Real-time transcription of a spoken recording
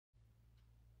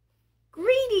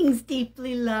Greetings,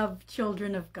 deeply loved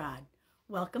children of God.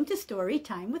 Welcome to Story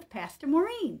Time with Pastor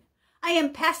Maureen. I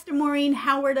am Pastor Maureen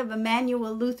Howard of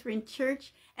Emmanuel Lutheran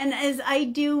Church, and as I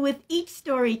do with each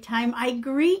story time, I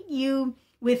greet you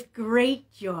with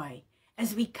great joy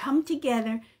as we come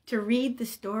together to read the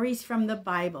stories from the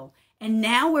Bible. And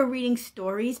now we're reading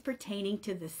stories pertaining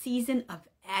to the season of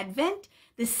Advent,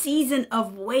 the season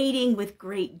of waiting with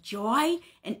great joy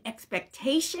and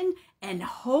expectation and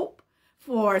hope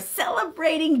for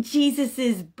celebrating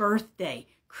Jesus's birthday,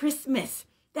 Christmas.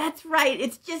 That's right,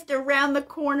 it's just around the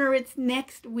corner, it's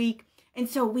next week. And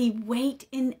so we wait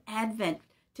in Advent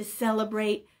to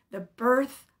celebrate the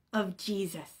birth of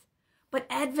Jesus. But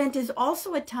Advent is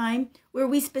also a time where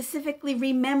we specifically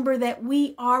remember that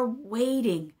we are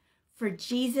waiting for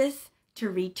Jesus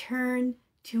to return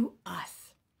to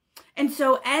us. And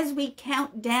so as we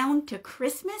count down to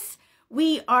Christmas,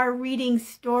 we are reading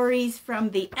stories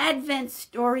from the Advent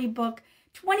Storybook,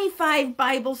 25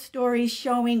 Bible stories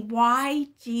showing why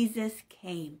Jesus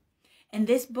came. And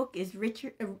this book is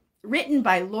written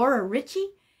by Laura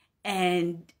Ritchie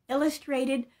and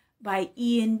illustrated by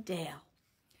Ian Dale.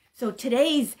 So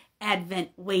today's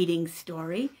Advent waiting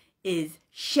story is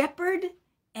Shepherd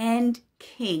and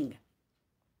King.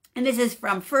 And this is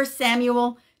from 1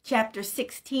 Samuel chapter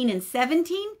 16 and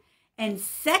 17 and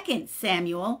 2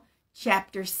 Samuel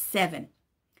chapter 7.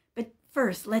 But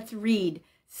first, let's read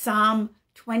Psalm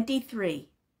 23,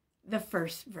 the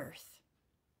first verse.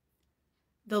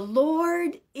 The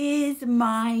Lord is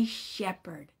my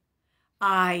shepherd.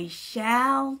 I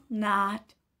shall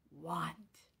not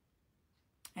want.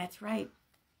 That's right.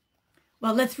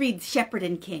 Well, let's read Shepherd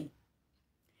and King.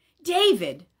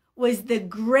 David was the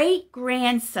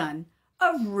great-grandson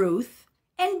of Ruth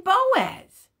and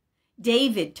Boaz.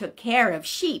 David took care of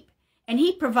sheep, and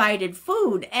he provided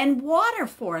food and water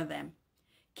for them,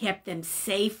 kept them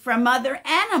safe from other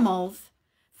animals,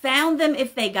 found them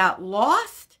if they got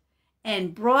lost,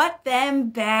 and brought them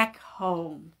back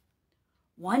home.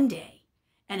 One day,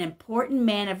 an important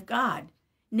man of God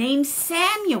named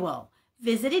Samuel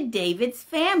visited David's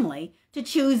family to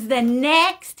choose the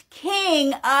next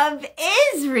king of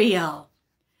Israel.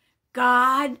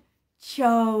 God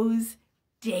chose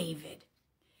David.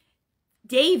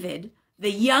 David,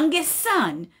 the youngest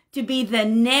son, to be the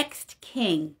next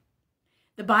king.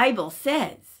 The Bible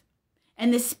says,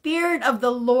 and the Spirit of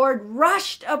the Lord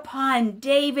rushed upon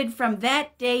David from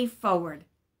that day forward.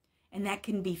 And that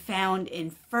can be found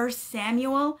in 1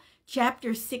 Samuel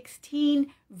chapter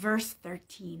 16, verse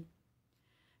 13.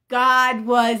 God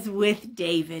was with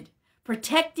David,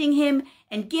 protecting him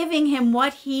and giving him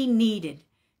what he needed,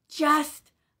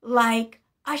 just like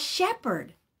a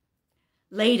shepherd.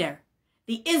 Later,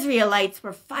 the Israelites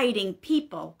were fighting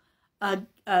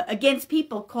against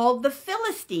people called the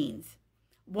Philistines.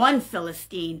 One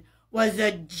Philistine was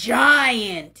a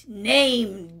giant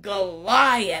named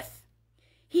Goliath.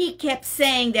 He kept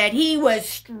saying that he was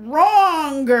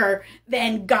stronger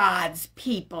than God's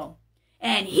people,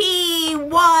 and he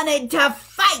wanted to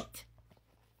fight.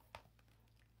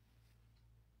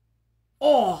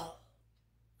 All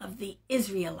of the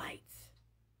Israelites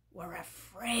were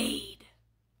afraid.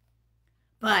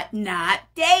 But not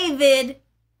David.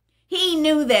 He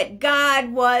knew that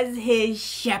God was his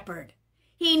shepherd.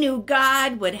 He knew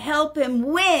God would help him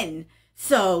win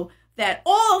so that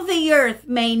all the earth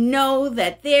may know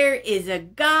that there is a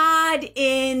God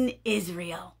in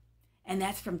Israel. And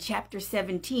that's from chapter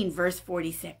 17, verse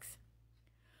 46.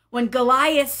 When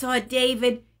Goliath saw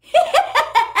David,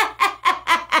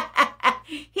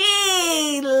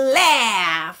 he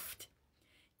laughed.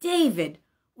 David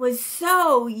was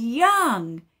so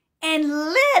young and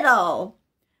little.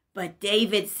 But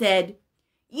David said,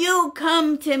 "You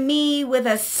come to me with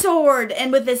a sword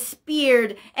and with a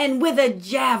spear and with a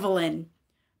javelin.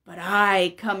 But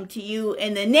I come to you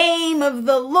in the name of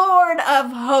the Lord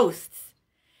of hosts,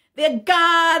 the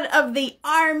God of the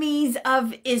armies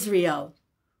of Israel,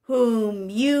 whom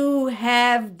you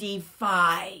have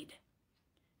defied."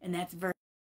 And that's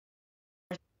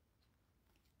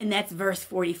verse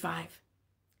 45.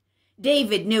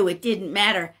 David knew it didn't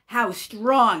matter how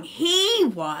strong he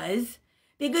was,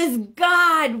 because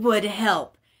God would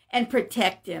help and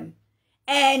protect him.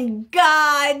 And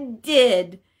God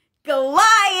did.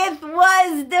 Goliath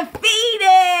was defeated.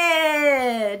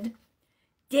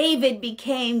 David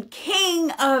became king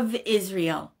of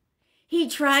Israel. He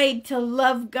tried to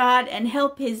love God and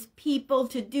help his people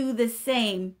to do the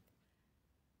same.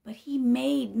 But he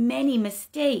made many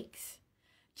mistakes,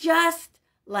 just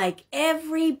like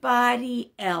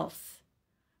everybody else.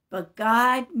 But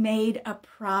God made a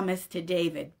promise to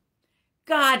David.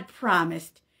 God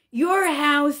promised, Your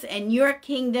house and your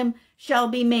kingdom shall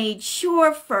be made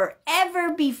sure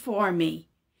forever before me.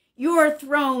 Your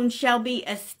throne shall be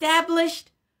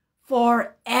established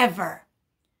forever.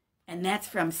 And that's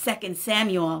from 2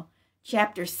 Samuel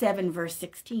chapter 7, verse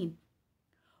 16.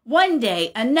 One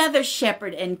day, another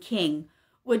shepherd and king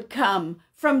would come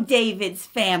from David's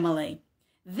family.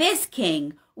 This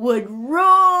king would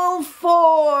rule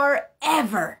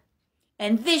forever.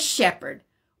 And this shepherd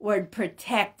would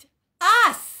protect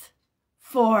us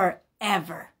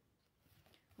forever.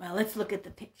 Well, let's look at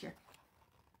the picture.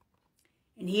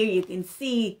 And here you can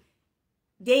see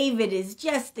David is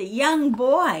just a young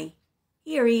boy.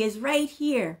 Here he is right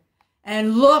here.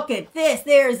 And look at this.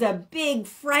 There's a big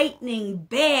frightening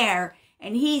bear,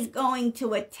 and he's going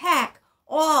to attack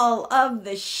all of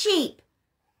the sheep.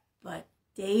 But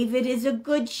David is a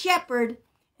good shepherd.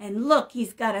 And look,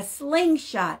 he's got a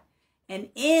slingshot. And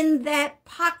in that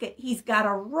pocket, he's got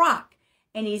a rock.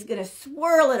 And he's going to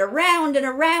swirl it around and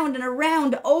around and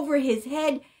around over his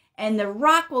head. And the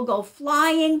rock will go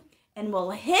flying and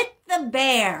will hit the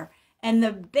bear. And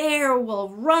the bear will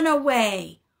run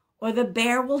away, or the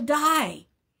bear will die.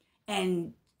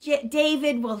 And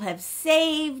David will have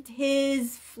saved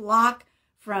his flock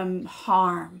from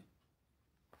harm.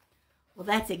 Well,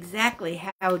 that's exactly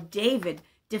how David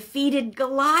defeated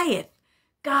Goliath.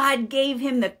 God gave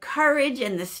him the courage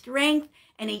and the strength,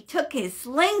 and he took his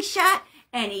slingshot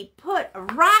and he put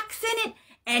rocks in it,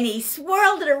 and he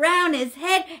swirled it around his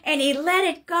head, and he let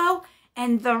it go,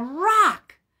 and the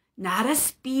rock, not a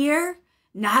spear,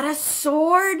 not a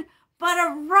sword, but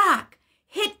a rock,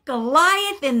 hit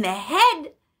Goliath in the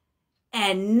head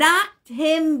and knocked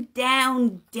him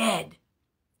down dead.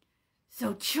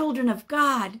 So, children of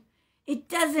God, it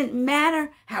doesn't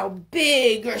matter how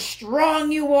big or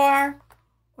strong you are,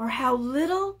 or how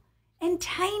little and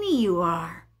tiny you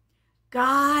are.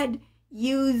 God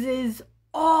uses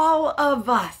all of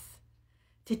us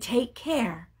to take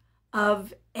care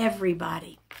of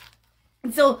everybody.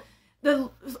 And so the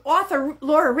author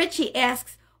Laura Ritchie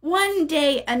asks, one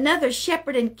day another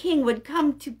shepherd and king would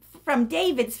come from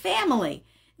David's family.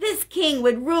 This king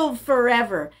would rule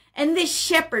forever, and this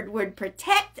shepherd would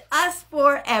protect us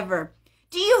forever.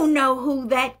 Do you know who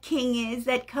that king is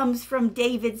that comes from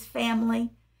David's family?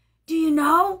 Do you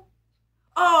know?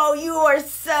 Oh, you are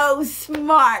so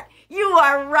smart. You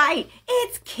are right.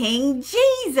 It's King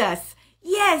Jesus.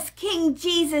 Yes, King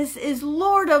Jesus is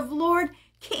Lord of Lords,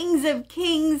 Kings of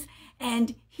Kings,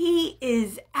 and he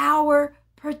is our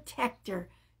protector,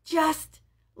 just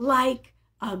like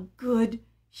a good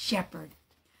shepherd.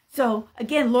 So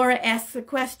again, Laura asks the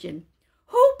question,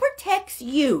 who protects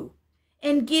you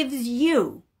and gives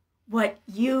you what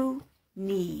you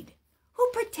need? Who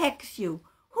protects you?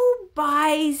 Who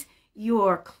buys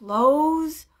your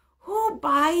clothes? Who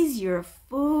buys your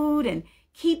food and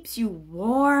keeps you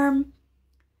warm?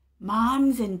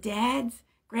 Moms and dads,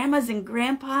 grandmas and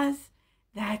grandpas?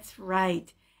 That's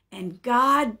right. And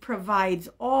God provides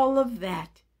all of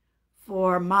that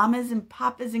for mamas and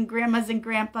papas and grandmas and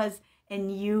grandpas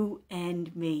and you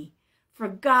and me. For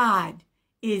God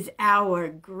is our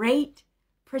great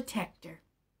protector.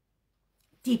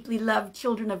 Deeply loved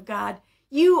children of God,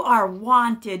 you are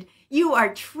wanted, you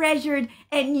are treasured,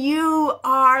 and you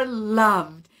are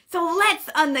loved. So let's,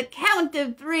 on the count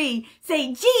of 3,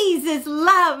 say, Jesus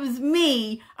loves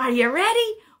me. Are you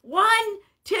ready? 1,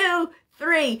 2,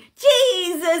 3.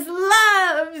 Jesus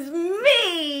loves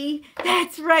me.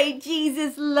 That's right,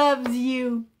 Jesus loves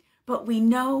you. But we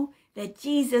know that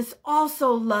Jesus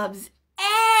also loves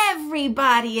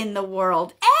everybody in the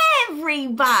world.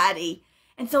 Everybody.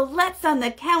 And so let's, on the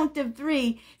count of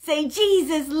 3, say,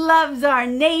 Jesus loves our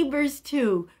neighbors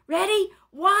too. Ready?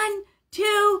 1,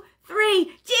 2,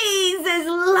 3. Jesus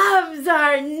loves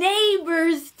our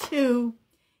neighbors too.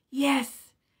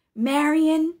 Yes,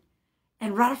 Marion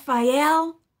and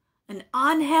Raphael and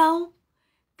Angel,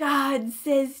 God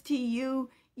says to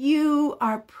you, you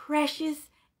are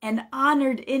precious and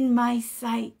honored in my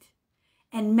sight.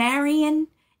 And Marion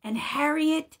and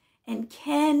Harriet and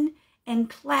Ken and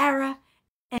Clara,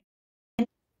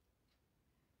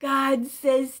 God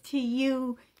says to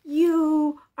you,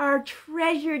 you are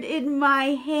treasured in my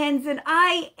hands, and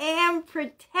I am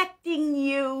protecting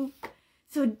you.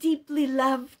 So deeply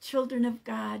loved children of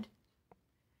God,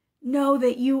 know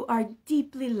that you are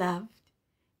deeply loved,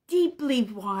 deeply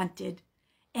wanted,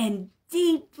 and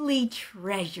deeply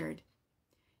treasured.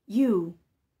 You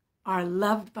are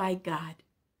loved by God.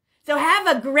 So have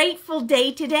a grateful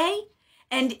day today.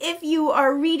 And if you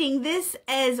are reading this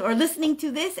or listening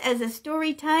to this as a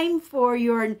story time for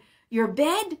your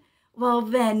bed, well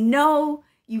then know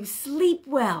you sleep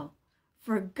well,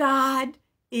 for God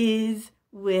is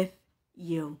with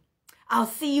you. I'll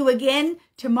see you again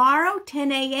tomorrow,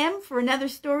 10 a.m. for another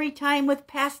story time with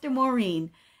Pastor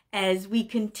Maureen as we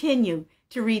continue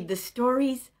to read the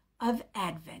stories of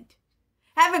Advent.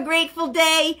 Have a grateful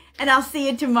day, and I'll see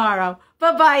you tomorrow.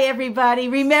 Bye-bye, everybody.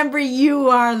 Remember, you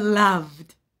are loved.